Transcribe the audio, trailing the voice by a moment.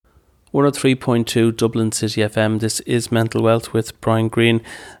103.2 Dublin City FM. This is Mental Wealth with Brian Green.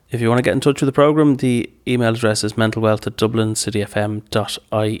 If you want to get in touch with the programme, the email address is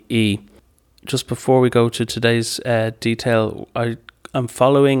mentalwealth@dublincityfm.ie. Just before we go to today's detail, I'm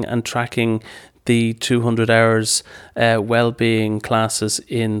following and tracking the 200 hours well-being classes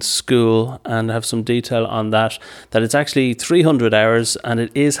in school, and have some detail on that it's actually 300 hours, and it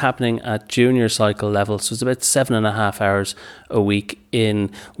is happening at junior cycle level, so it's about 7.5 hours a week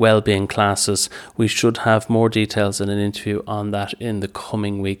in well-being classes. We should have more details in an interview on that in the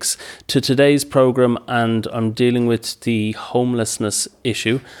coming weeks. To today's programme, and I'm dealing with the homelessness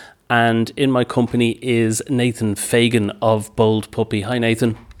issue, and in my company is Nathan Fagan of Bold Puppy. Hi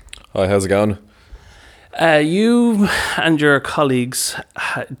Nathan. Hi, how's it going? You and your colleagues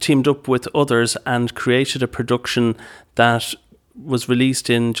teamed up with others and created a production that was released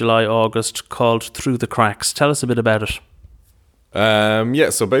in July, August called Through the Cracks. Tell us a bit about it.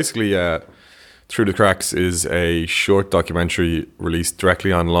 So basically Through the Cracks is a short documentary released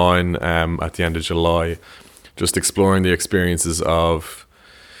directly online at the end of July, just exploring the experiences of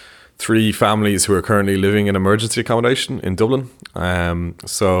 3 families who are currently living in emergency accommodation in Dublin.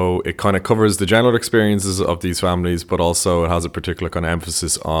 So it kind of covers the general experiences of these families, but also it has a particular kind of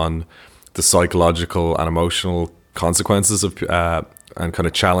emphasis on the psychological and emotional consequences of and kind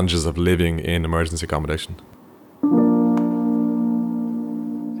of challenges of living in emergency accommodation.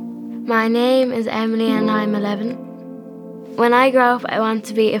 My name is Emily and I'm 11. When I grow up, I want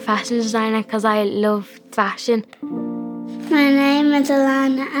to be a fashion designer because I love fashion. My name is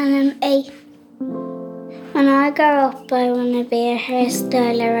Alana and I'm 8. When I grow up, I want to be a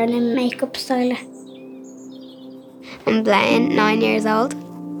hairstyler and a makeup styler. I'm Blaine, 9 years old.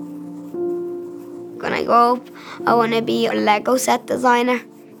 When I grow up, I want to be a Lego set designer.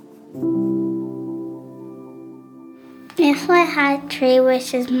 If I had 3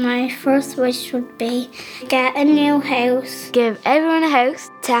 wishes, my first wish would be get a new house. Give everyone a house.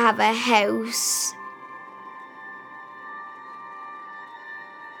 To have a house.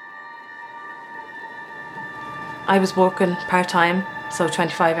 I was working part-time, so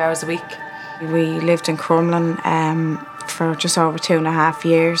 25 hours a week. We lived in Crumlin for just over 2.5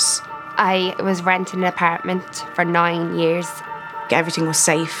 years. I was renting an apartment for 9 years. Everything was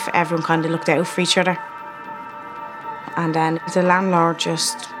safe, everyone kind of looked out for each other. And then the landlord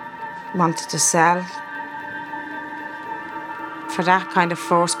just wanted to sell. For that kind of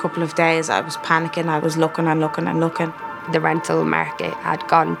first couple of days, I was panicking. I was looking and looking and looking. The rental market had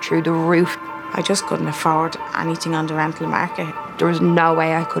gone through the roof. I just couldn't afford anything on the rental market. There was no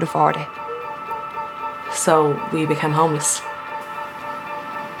way I could afford it. So we became homeless.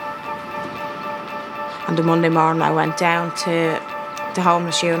 On the Monday morning, I went down to the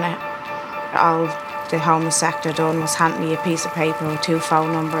homeless unit. All the homeless sector done was hand me a piece of paper with 2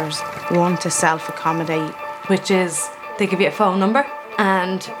 phone numbers. One to self-accommodate, which is they give you a phone number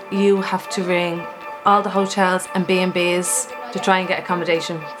and you have to ring all the hotels and B&Bs to try and get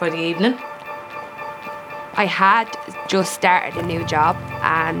accommodation for the evening. I had just started a new job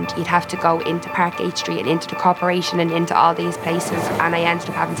and you'd have to go into Parkgate Street and into the corporation and into all these places, and I ended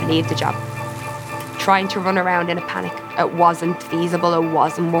up having to leave the job. Trying to run around in a panic, it wasn't feasible, it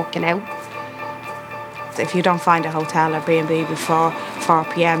wasn't working out. If you don't find a hotel or B&B before 4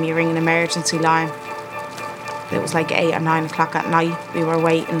 p.m, you ring an emergency line. It was like 8 or 9 o'clock at night. We were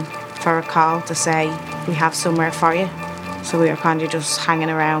waiting for a call to say, we have somewhere for you. So we were kind of just hanging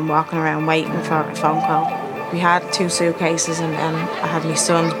around, walking around, waiting for a phone call. We had 2 suitcases and then I had my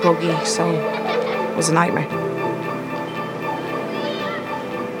son's buggy, so it was a nightmare.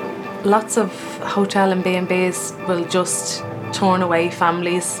 Lots of hotel and B&Bs will just turn away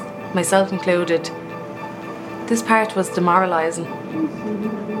families, myself included. This part was demoralising.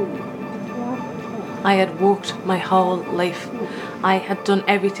 I had worked my whole life. I had done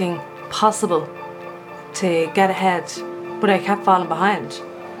everything possible to get ahead, but I kept falling behind.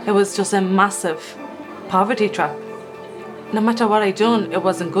 It was just a massive poverty trap. No matter what I'd done, it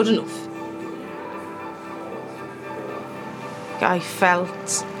wasn't good enough. I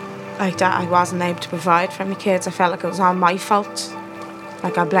felt like that I wasn't able to provide for my kids. I felt like it was all my fault.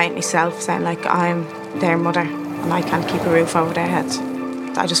 Like I blamed myself, saying like I'm their mother and I can't keep a roof over their heads.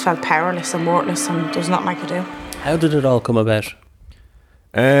 I just felt powerless and worthless and there was nothing I could do. How did it all come about?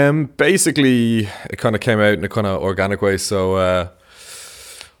 Basically, it kind of came out in a kind of organic way. So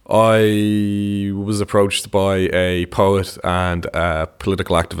I was approached by a poet and a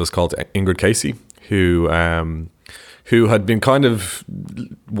political activist called Ingrid Casey, who had been kind of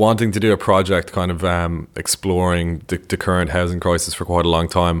wanting to do a project kind of exploring the current housing crisis for quite a long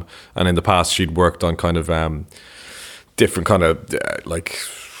time. And in the past, she'd worked on kind of different kind of like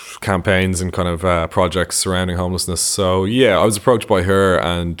campaigns and kind of projects surrounding homelessness. So yeah, I was approached by her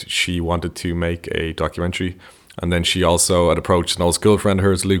and she wanted to make a documentary. And then she also had approached an old school friend of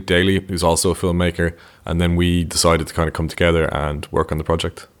hers, Luke Daly, who's also a filmmaker. And then we decided to kind of come together and work on the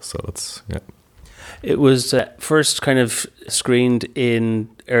project. So that's, yeah. It was first kind of screened in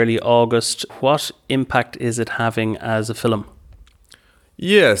early August. What impact is it having as a film?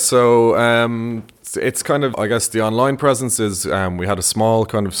 Yeah, so it's kind of, I guess the online presence is, we had a small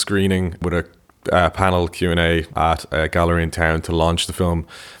kind of screening with a panel Q&A at a gallery in town to launch the film,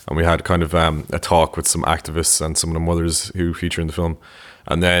 and we had kind of a talk with some activists and some of the mothers who feature in the film,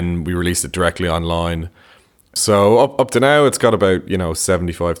 and then we released it directly online. So up to now it's got about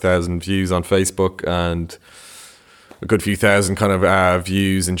 75,000 views on Facebook and a good few thousand kind of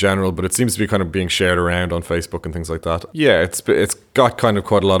views in general, but it seems to be kind of being shared around on Facebook and things like that. Yeah, it's got kind of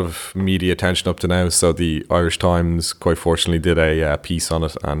quite a lot of media attention up to now. So the Irish Times, quite fortunately, did a piece on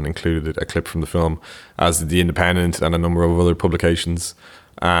it and included a clip from the film, as did The Independent and a number of other publications.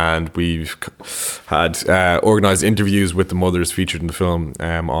 And we've had organised interviews with the mothers featured in the film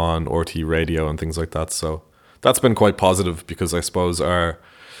on RT Radio and things like that. So that's been quite positive, because I suppose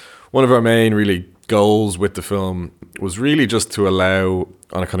one of our main really goals with the film was really just to allow,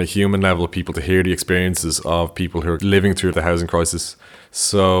 on a kind of human level, people to hear the experiences of people who are living through the housing crisis.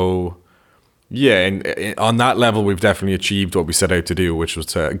 So yeah, and on that level we've definitely achieved what we set out to do, which was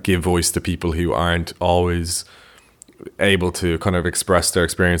to give voice to people who aren't always able to kind of express their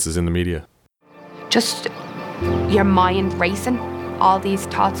experiences in the media. Just your mind racing, all these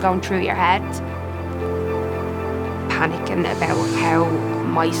thoughts going through your head, panicking about how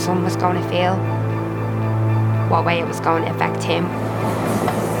my son was going to feel, what way it was going to affect him.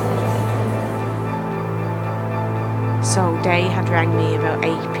 So they had rang me about 8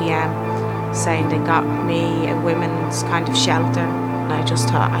 p.m. saying they got me a women's kind of shelter, and I just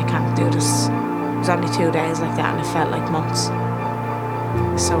thought, I can't do this. It was only 2 days like that and it felt like months.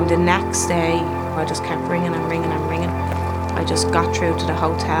 So the next day I just kept ringing and ringing and ringing. I just got through to the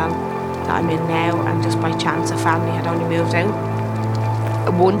hotel that I'm in now, and just by chance a family had only moved out.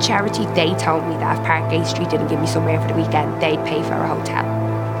 One charity, they told me that if Parkgate Street didn't give me somewhere for the weekend, they'd pay for a hotel.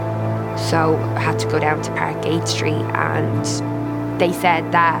 So I had to go down to Parkgate Street, and they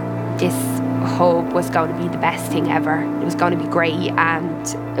said that this hub was going to be the best thing ever. It was going to be great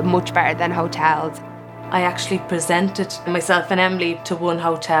and much better than hotels. I actually presented myself and Emily to one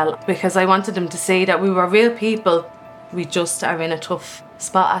hotel because I wanted them to see that we were real people. We just are in a tough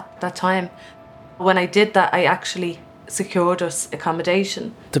spot at that time. When I did that, I actually secured us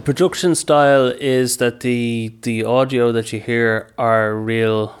accommodation. The production style is that the audio that you hear are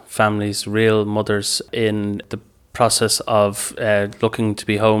real families, real mothers in the process of looking to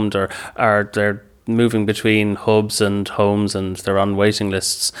be homed, or they're moving between hubs and homes, and they're on waiting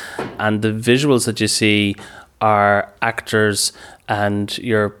lists. And the visuals that you see are actors, and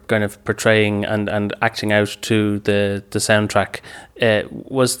you're kind of portraying and acting out to the soundtrack.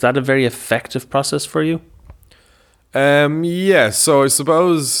 Was that a very effective process for you? Yeah, so I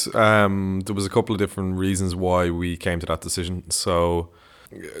suppose there was a couple of different reasons why we came to that decision. So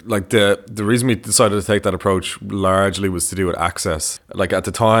like the reason we decided to take that approach largely was to do with access. Like at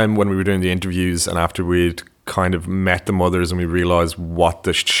the time when we were doing the interviews, and after we'd kind of met the mothers and we realised what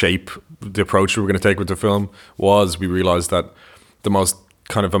the shape, the approach we were going to take with the film was, we realised that the most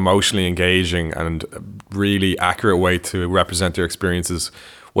kind of emotionally engaging and really accurate way to represent their experiences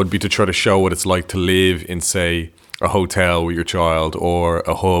would be to try to show what it's like to live in, say, a hotel with your child, or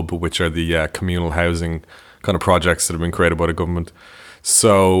a hub, which are the communal housing kind of projects that have been created by the government.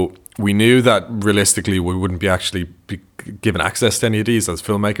 So we knew that realistically we wouldn't be actually be given access to any of these as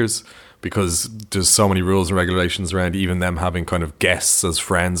filmmakers, because there's so many rules and regulations around even them having kind of guests as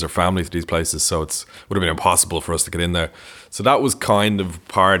friends or family to these places. So it would have been impossible for us to get in there. So that was kind of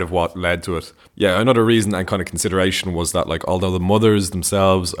part of what led to it. Yeah, another reason and kind of consideration was that, like, although the mothers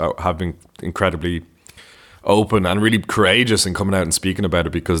themselves have been incredibly open and really courageous in coming out and speaking about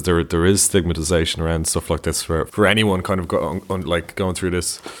it, because there is stigmatization around stuff like this for anyone kind of going through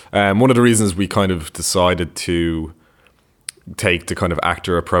this. One of the reasons we kind of decided to take the kind of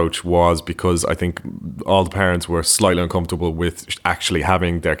actor approach was because I think all the parents were slightly uncomfortable with actually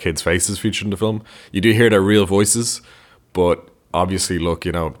having their kids' faces featured in the film. You do hear their real voices, but obviously, look,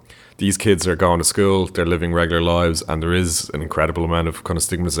 these kids are going to school, they're living regular lives, and there is an incredible amount of kind of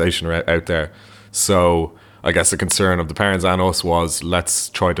stigmatization out there. So I guess the concern of the parents and us was, let's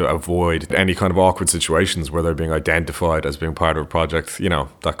try to avoid any kind of awkward situations where they're being identified as being part of a project,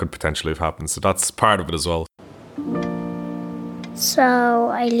 that could potentially have happened. So that's part of it as well. So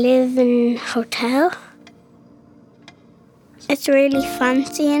I live in a hotel. It's really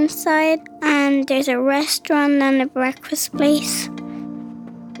fancy inside, and there's a restaurant and a breakfast place.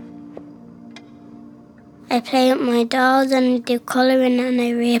 I play with my dolls and I do colouring and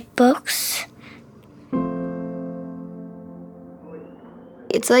I read books.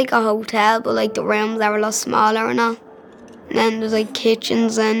 It's like a hotel, but like the rooms are a lot smaller and all. And then there's like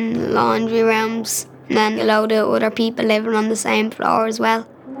kitchens and laundry rooms, and then a load of other people living on the same floor as well.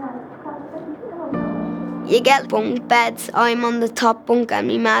 You get bunk beds. I'm on the top bunk and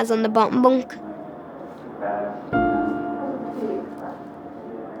my ma's on the bottom bunk.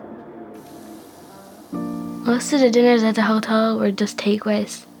 Most of the dinners at the hotel were just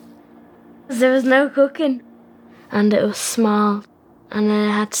takeaways. There was no cooking, and it was small, and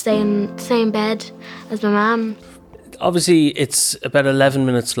I had to stay in the same bed as my mum. Obviously, it's about 11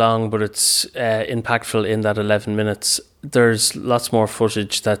 minutes long, but it's impactful in that 11 minutes. There's lots more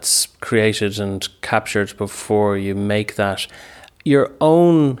footage that's created and captured before you make that. Your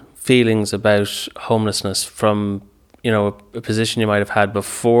own feelings about homelessness from, a position you might have had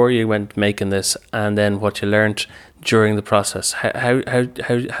before you went making this, and then what you learnt during the process. How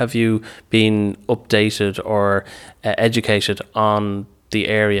have you been updated or educated on the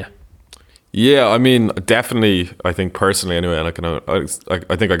area? Yeah, I mean, definitely. I think personally, anyway, and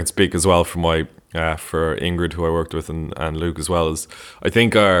I think I can speak as well for my for Ingrid, who I worked with, and Luke as well. Is I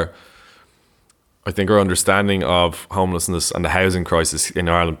think our understanding of homelessness and the housing crisis in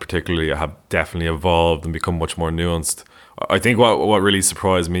Ireland, particularly, have definitely evolved and become much more nuanced. I think what really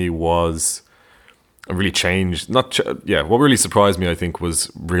surprised me was really changed. What really surprised me, I think, was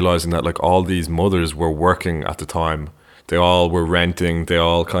realizing that like all these mothers were working at the time. They all were renting. They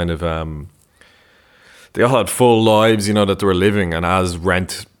all kind of they all had full lives, that they were living. And as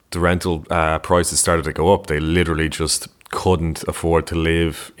the rental prices started to go up, they literally just couldn't afford to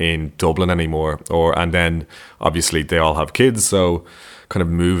live in Dublin anymore. And then obviously they all have kids, so kind of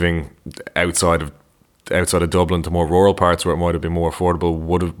moving outside of Dublin to more rural parts where it might have been more affordable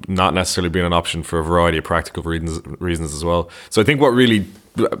would have not necessarily been an option for a variety of practical reasons as well. So I think what really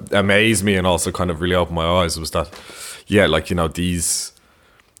amazed me and also kind of really opened my eyes was that,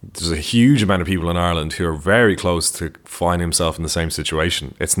 there's a huge amount of people in Ireland who are very close to finding themselves in the same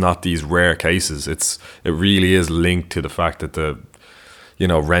situation. It's not these rare cases. It really is linked to the fact that the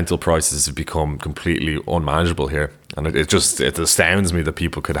rental prices have become completely unmanageable here, and it astounds me that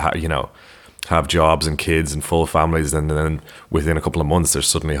people could have jobs and kids and full families, and then within a couple of months they're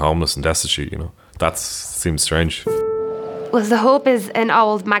suddenly homeless and destitute. That seems strange. Well, the hub is an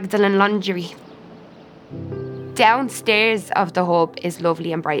old Magdalen laundry. Downstairs of the hub is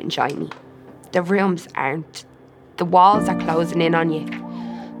lovely and bright and shiny. The rooms aren't. The walls are closing in on you.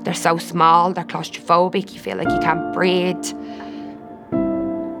 They're so small, they're claustrophobic, you feel like you can't breathe.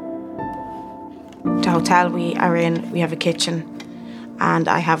 The hotel we are in, we have a kitchen and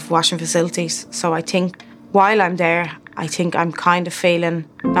I have washing facilities. So I think while I'm there, I think I'm kind of feeling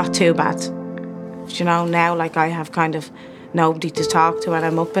not too bad. Now like I have kind of nobody to talk to when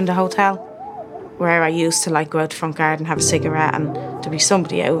I'm up in the hotel. Where I used to go out the front garden, have a cigarette, and there'd be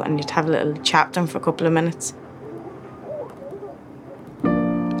somebody out and you'd have a little chat with them for a couple of minutes.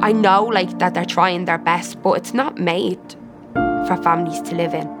 I know that they're trying their best, but it's not made for families to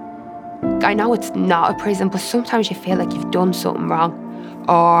live in. I know it's not a prison, but sometimes you feel like you've done something wrong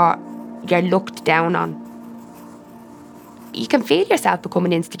or you're looked down on. You can feel yourself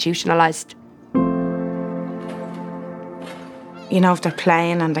becoming institutionalised. If they're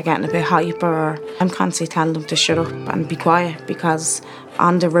playing and they're getting a bit hyper, I'm constantly telling them to shut up and be quiet, because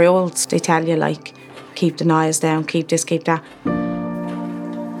on the rules they tell you keep the noise down, keep this, keep that.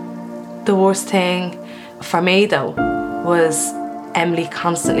 The worst thing for me though was Emily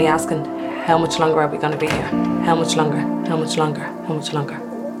constantly asking, how much longer are we going to be here? How much longer? How much longer? How much longer?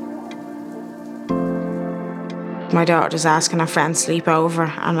 My daughter's asking her friends to sleep over,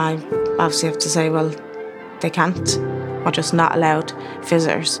 and I obviously have to say, well, they can't. We're just not allowed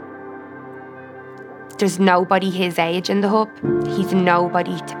visitors. There's nobody his age in the hub. He's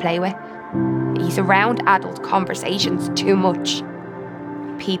nobody to play with. He's around adult conversations too much.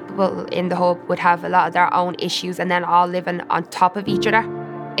 People in the hub would have a lot of their own issues and then all living on top of each other.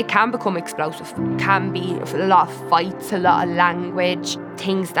 It can become explosive. It can be a lot of fights, a lot of language,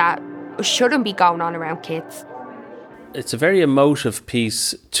 things that shouldn't be going on around kids. It's a very emotive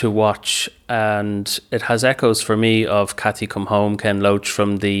piece to watch, and it has echoes for me of Cathy Come Home, Ken Loach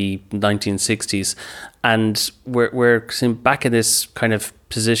from the 1960s. And we're back in this kind of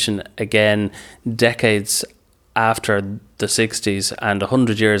position again, decades after the 60s and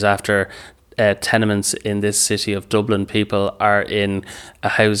 100 years after tenements in this city of Dublin. People are in a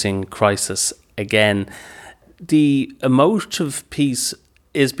housing crisis again. the emotive piece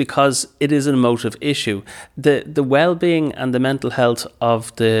is because it is an emotive issue. The well-being and the mental health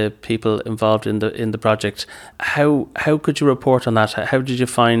of the people involved in the project, how could you report on that? How did you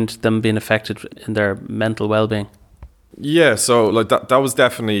find them being affected in their mental well-being? Yeah, so like that was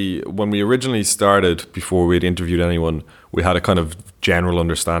definitely when we originally started, before we'd interviewed anyone, we had a kind of general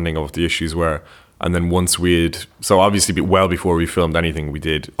understanding of what the issues were. And then once so obviously well before we filmed anything, we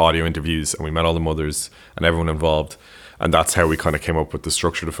did audio interviews and we met all the mothers and everyone involved. And that's how we kind of came up with the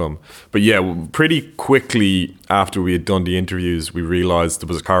structure of the film. But yeah, pretty quickly after we had done the interviews, we realized there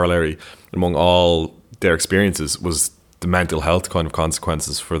was a corollary among all their experiences was the mental health kind of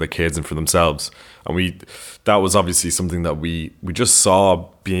consequences for the kids and for themselves. And that was obviously something that we just saw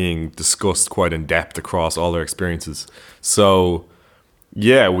being discussed quite in depth across all their experiences. So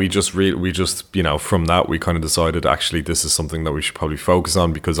yeah, we just from that we kind of decided actually this is something that we should probably focus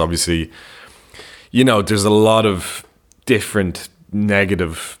on, because obviously, there's a lot of different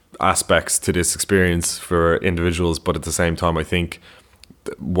negative aspects to this experience for individuals, but at the same time I think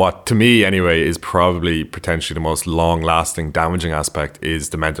what to me anyway is probably potentially the most long-lasting damaging aspect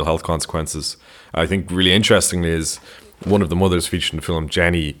is the mental health consequences. I think really interestingly is one of the mothers featured in the film,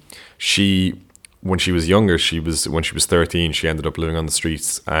 Jenny, when she was younger, when she was 13, she ended up living on the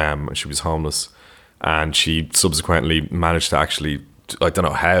streets, and she was homeless, and she subsequently managed to actually, I don't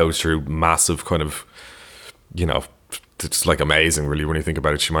know how, through massive kind of, it's like amazing really when you think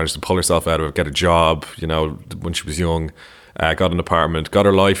about it. She managed to pull herself out of it, get a job, when she was young, got an apartment, got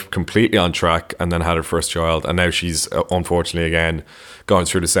her life completely on track, and then had her first child. And now she's unfortunately again going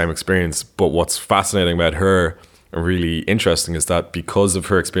through the same experience. But what's fascinating about her and really interesting is that because of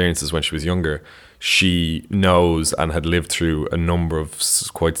her experiences when she was younger, she knows and had lived through a number of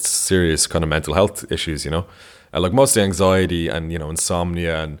quite serious kind of mental health issues, like mostly anxiety and,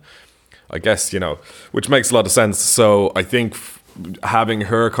 insomnia, and I guess, which makes a lot of sense. So I think having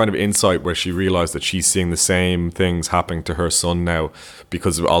her kind of insight where she realized that she's seeing the same things happening to her son now,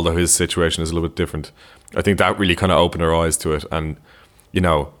 because although his situation is a little bit different, I think that really kind of opened her eyes to it. And,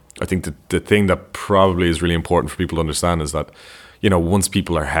 I think the thing that probably is really important for people to understand is that, once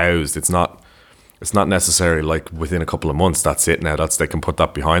people are housed, it's not necessarily like within a couple of months, that's it now. They can put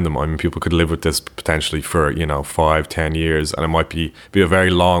that behind them. I mean, people could live with this potentially for, 5-10 years, and it might be a very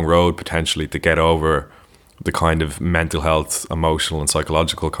long road potentially to get over the kind of mental health, emotional and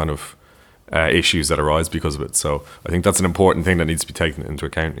psychological kind of issues that arise because of it. So I think that's an important thing that needs to be taken into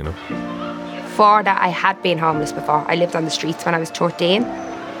account, Before that, I had been homeless before. I lived on the streets when I was 13.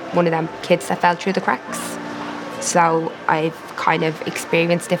 One of them kids that fell through the cracks. So I've kind of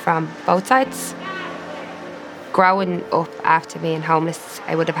experienced it from both sides. Growing up after being homeless,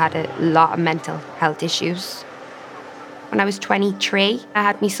 I would have had a lot of mental health issues. When I was 23, I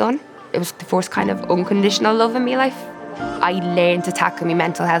had my son. It was the first kind of unconditional love in my life. I learned to tackle my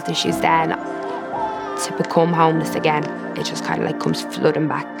mental health issues then. To become homeless again, it just kind of like comes flooding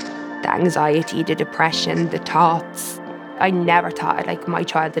back. The anxiety, the depression, the thoughts. I never thought like my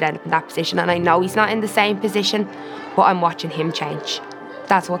child would end up in that position, and I know he's not in the same position, but I'm watching him change.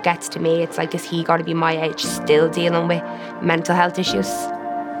 That's what gets to me. It's like, is he going to be my age still dealing with mental health issues?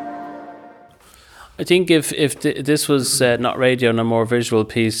 I think if this was not radio and a more visual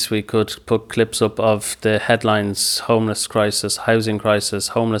piece, we could put clips up of the headlines: homeless crisis, housing crisis,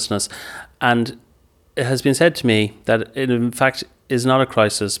 homelessness. And it has been said to me that it in fact is not a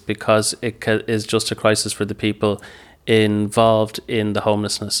crisis, because it is just a crisis for the people involved in the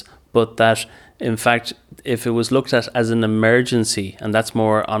homelessness, but that in fact if it was looked at as an emergency, and that's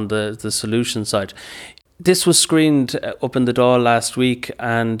more on the solution side. This was screened up in the Dáil last week,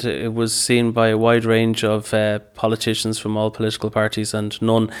 and it was seen by a wide range of politicians from all political parties and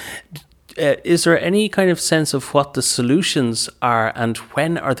none. Is there any kind of sense of what the solutions are, and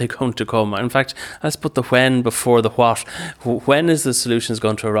when are they going to come? In fact, let's put the when before the what. When is the solutions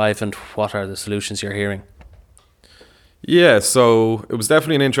going to arrive, and what are the solutions you're hearing? Yeah, so it was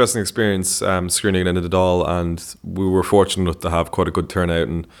definitely an interesting experience screening it in the Dáil, and we were fortunate to have quite a good turnout.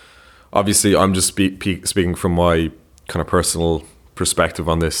 And obviously I'm just speaking from my kind of personal perspective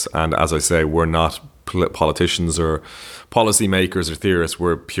on this, and as I say, we're not politicians or policy makers or theorists,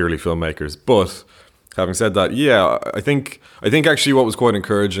 we're purely filmmakers. But having said that, yeah, I think actually what was quite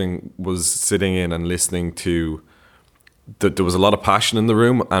encouraging was sitting in and listening to that there was a lot of passion in the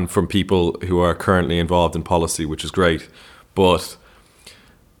room, and from people who are currently involved in policy, which is great. But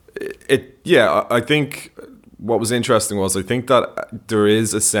I think what was interesting was I think that there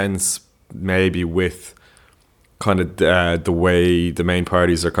is a sense maybe with kind of the way the main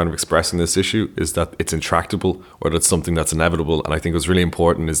parties are kind of expressing this issue is that it's intractable, or that it's something that's inevitable. And I think what's really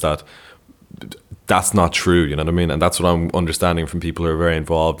important is that that's not true, you know what I mean? And that's what I'm understanding from people who are very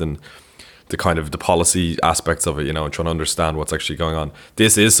involved in the kind of the policy aspects of it, you know, and trying to understand what's actually going on.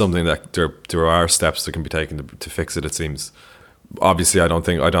 This is something that there are steps that can be taken to fix it seems. Obviously, I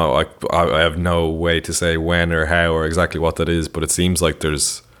have no way to say when or how or exactly what that is, but it seems like there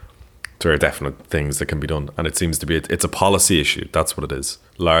are definite things that can be done, and it seems to be it's a policy issue. That's what it is.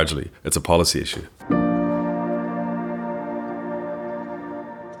 Largely, it's a policy issue.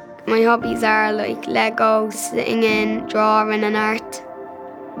 My hobbies are like Lego, singing, drawing and art.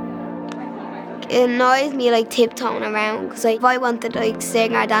 It annoys me like tiptoeing around, because like, if I wanted to like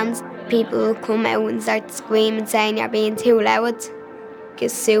sing or dance, people will come out and start screaming saying you're being too loud.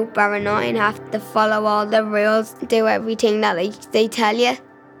 It's super annoying, have to follow all the rules, do everything that like they tell you.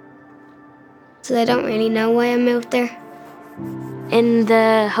 So I don't really know why I'm out there. In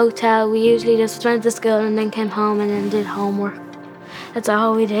the hotel, we usually just went to school and then came home and then did homework. That's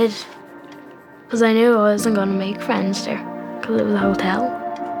all we did. Because I knew I wasn't going to make friends there, because it was a hotel.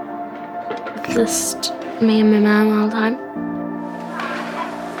 Just me and my mum all the time.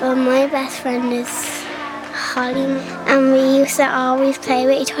 Well, my best friend is Holly, and we used to always play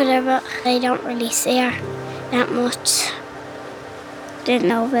with each other, but I don't really see her that much. Didn't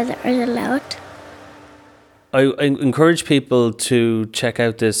know whether it was allowed. I encourage people to check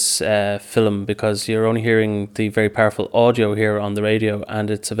out this film, because you're only hearing the very powerful audio here on the radio, and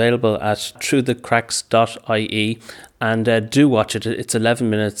it's available at throughthecracks.ie, and do watch it. It's 11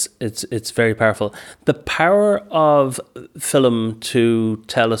 minutes. It's very powerful. The power of film to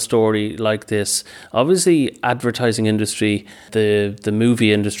tell a story like this. Obviously, advertising industry, the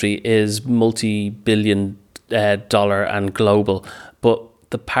movie industry is multi-billion dollar and global, but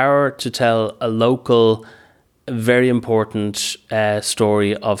the power to tell a local, very important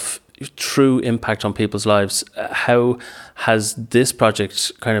story of true impact on people's lives. How has this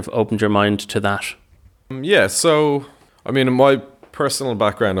project kind of opened your mind to that? Yeah, so I mean, in my personal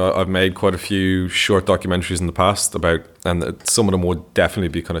background, I've made quite a few short documentaries in the past about, and some of them would definitely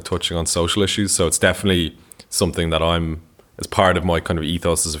be kind of touching on social issues. So it's definitely something that as part of my kind of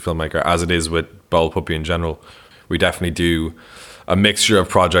ethos as a filmmaker, as it is with Bowl Puppy in general. We definitely do a mixture of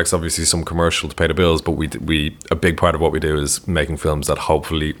projects, obviously some commercial to pay the bills, but we a big part of what we do is making films that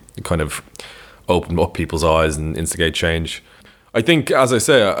hopefully kind of open up people's eyes and instigate change. I think, as I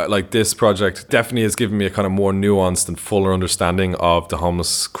say, like this project definitely has given me a kind of more nuanced and fuller understanding of the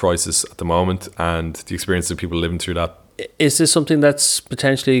homeless crisis at the moment and the experience of people living through that. Is this something that's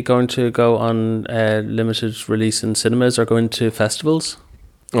potentially going to go on limited release in cinemas or going to festivals?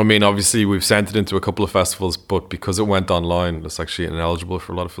 I mean, obviously we've sent it into a couple of festivals, but because it went online, it's actually ineligible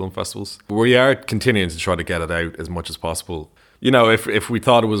for a lot of film festivals. We are continuing to try to get it out as much as possible. You know, if we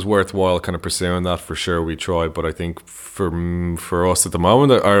thought it was worthwhile kind of pursuing that, for sure we try. But I think for us at the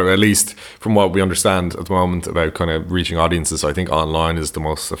moment, or at least from what we understand at the moment about kind of reaching audiences, I think online is the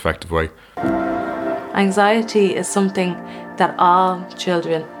most effective way. Anxiety is something that all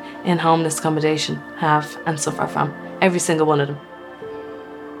children in homeless accommodation have and suffer from. Every single one of them.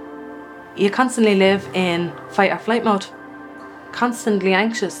 You constantly live in fight or flight mode. Constantly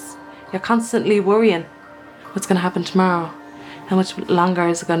anxious. You're constantly worrying. What's going to happen tomorrow? How much longer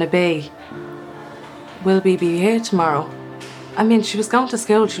is it going to be? Will we be here tomorrow? I mean, she was going to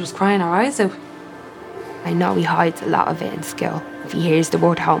school, she was crying her eyes out. I know he hides a lot of it in school. If he hears the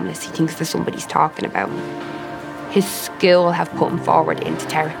word homeless, he thinks that somebody's talking about him. His school have put him forward into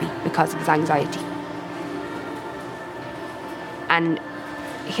therapy because of his anxiety. And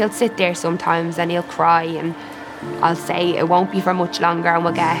he'll sit there sometimes and he'll cry, and I'll say it won't be for much longer and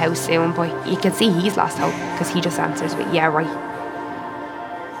we'll get a house soon, but you can see he's lost hope because he just answers with, yeah, right.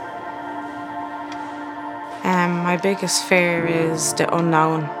 My biggest fear is the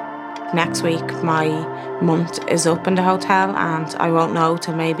unknown. Next week my month is up in the hotel and I won't know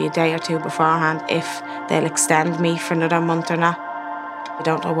till maybe a day or two beforehand if they'll extend me for another month or not. I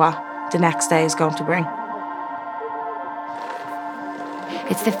don't know what the next day is going to bring.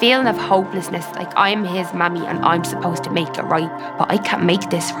 It's the feeling of hopelessness, like I'm his mammy and I'm supposed to make it right, but I can't make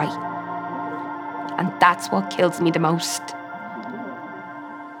this right. And that's what kills me the most.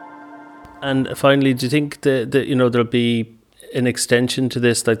 And finally, do you think that there'll be an extension to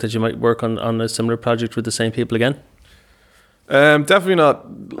this, like that you might work on a similar project with the same people again? Definitely not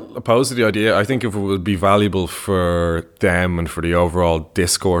opposed to the idea. I think if it would be valuable for them and for the overall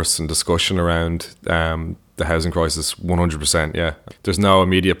discourse and discussion around the housing crisis, 100%, yeah. There's no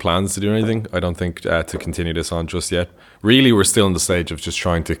immediate plans to do anything, I don't think, to continue this on just yet. Really, we're still in the stage of just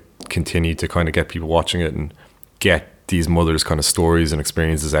trying to continue to kind of get people watching it and get these mothers' kind of stories and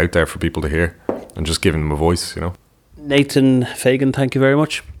experiences out there for people to hear and just giving them a voice, you know. Nathan Fagan, thank you very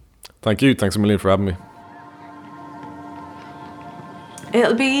much. Thank you. Thanks a million for having me.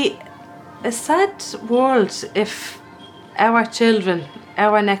 It'll be a sad world if our children,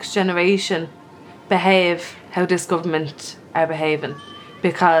 our next generation, behave how this government are behaving,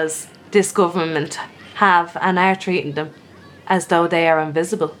 because this government have and are treating them as though they are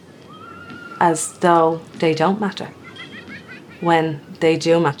invisible, as though they don't matter, when they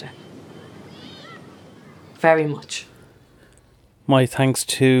do matter. Very much. My thanks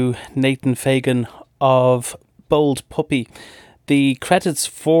to Nathan Fagan of Bold Puppy. The credits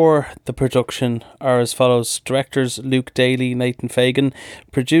for the production are as follows: directors Luke Daly, Nathan Fagan,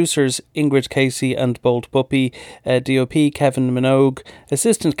 producers Ingrid Casey and Bold Puppy, DOP Kevin Minogue,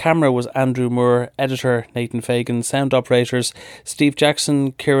 assistant camera was Andrew Moore, editor Nathan Fagan, sound operators Steve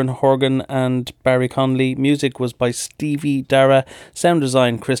Jackson, Kieran Horgan and Barry Conley, music was by Stevie Dara, sound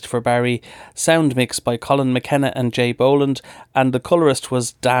design Christopher Barry, sound mix by Colin McKenna and Jay Boland, and the colourist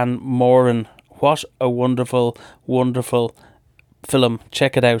was Dan Moran. What a wonderful, wonderful film.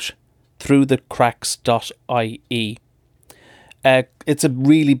 Check it out, throughthecracks.ie. It's a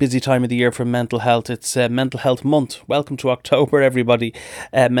really busy time of the year for mental health. It's Mental Health Month. Welcome to October, everybody.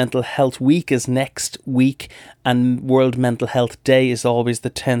 Mental Health Week is next week, and World Mental Health Day is always the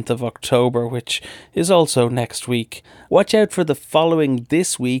 10th of October, which is also next week. Watch out for the following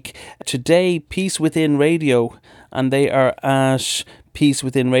this week. Today, Peace Within Radio, and they are at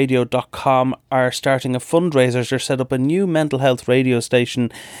peacewithinradio.com, are starting a fundraiser. They're set up a new mental health radio station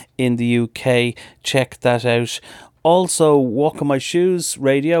in the UK. Check that out. Also, Walk on My Shoes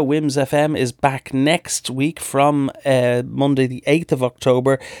Radio, WIMS FM, is back next week from Monday the 8th of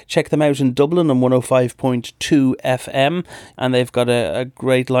October. Check them out in Dublin on 105.2 FM, and they've got a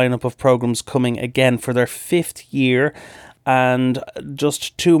great lineup of programmes coming again for their 5th year. And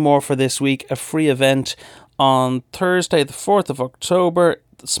just 2 more for this week: a free event on Thursday the 4th of October,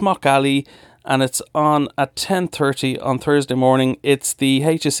 Smock Alley, and it's on at 10:30 on Thursday morning. It's the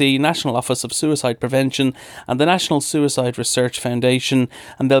HSE National Office of Suicide Prevention and the National Suicide Research Foundation,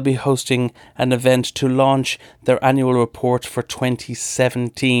 and they'll be hosting an event to launch their annual report for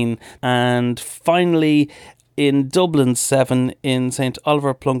 2017. And finally, in Dublin 7, in St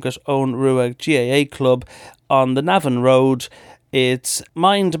Oliver Plunkett Owen Rua GAA Club on the Navan Road, it's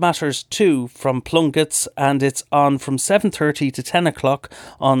Mind Matters 2 from Plunkett's, and it's on from 7:30 to 10 o'clock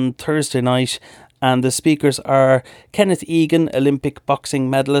on Thursday night. And the speakers are Kenneth Egan, Olympic boxing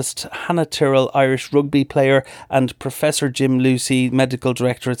medalist, Hannah Tyrrell, Irish rugby player, and Professor Jim Lucy, Medical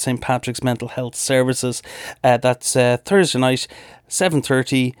Director at St Patrick's Mental Health Services. That's Thursday night,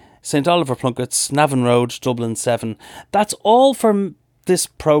 7:30, St Oliver Plunkett's, Navan Road, Dublin 7. That's all from this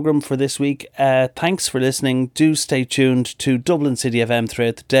programme for this week. Thanks for listening. Do stay tuned to Dublin City FM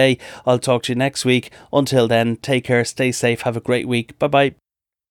throughout the day. I'll talk to you next week. Until then, take care, stay safe, have a great week. Bye bye.